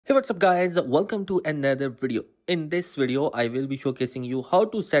Hey, what's up guys, welcome to another video. In this video I will be showcasing you how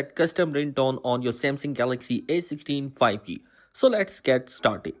to set custom ringtone on your Samsung Galaxy A16 5G. So let's get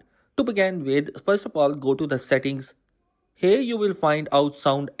started. To begin with, first of all, go to the settings. Here you will find out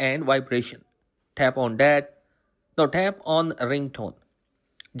sound and vibration. Tap on that. Now tap on ringtone.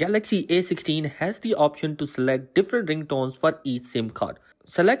 Galaxy A16 has the option to select different ringtones for each SIM card.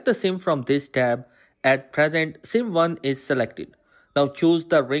 Select the SIM from this tab. At present, SIM 1 is selected. Now choose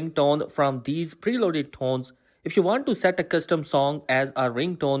the ringtone from these preloaded tones. If you want to set a custom song as a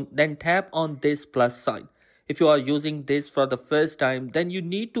ringtone, then tap on this plus sign. If you are using this for the first time, then you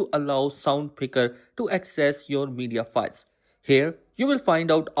need to allow Sound Picker to access your media files. Here, you will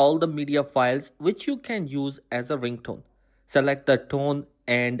find out all the media files which you can use as a ringtone. Select the tone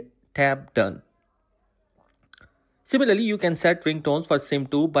and tap Done. Similarly, you can set ringtones for SIM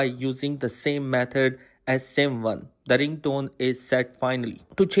 2 by using the same method as SIM 1. The ringtone is set finally.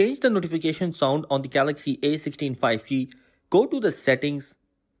 To change the notification sound on the Galaxy A16 5G, go to the settings.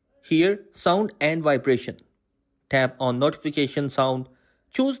 Here, sound and vibration. Tap on notification sound.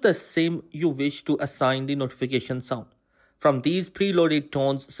 Choose the SIM you wish to assign the notification sound. From these preloaded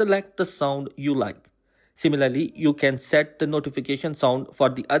tones, select the sound you like. Similarly, you can set the notification sound for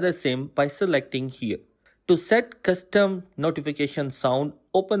the other SIM by selecting here. To set custom notification sound,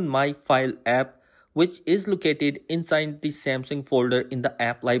 open My File app, which is located inside the Samsung folder in the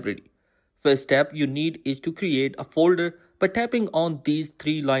app library. First step you need is to create a folder by tapping on these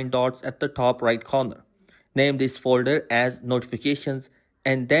three line dots at the top right corner. Name this folder as Notifications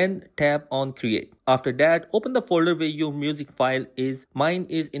and then tap on Create. After that, open the folder where your music file is. Mine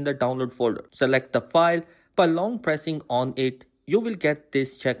is in the download folder. Select the file. By long pressing on it, you will get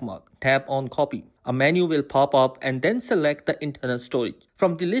this check mark. Tap on Copy. A menu will pop up and then select the internal storage.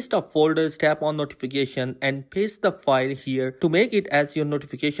 From the list of folders, tap on Notification and paste the file here. To make it as your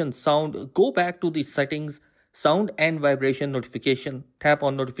notification sound, go back to the settings, Sound and Vibration Notification. Tap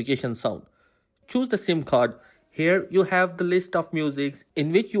on Notification Sound. Choose the SIM card. Here you have the list of musics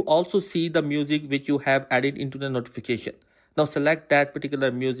in which you also see the music which you have added into the notification. Now select that particular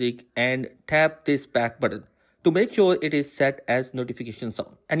music and tap this back button to make sure it is set as notification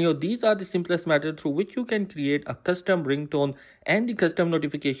sound. And these are the simplest method through which you can create a custom ringtone and the custom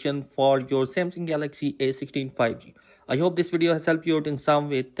notification for your Samsung Galaxy A16 5G. I hope this video has helped you out in some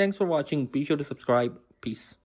way. Thanks for watching. Be sure to subscribe. Peace.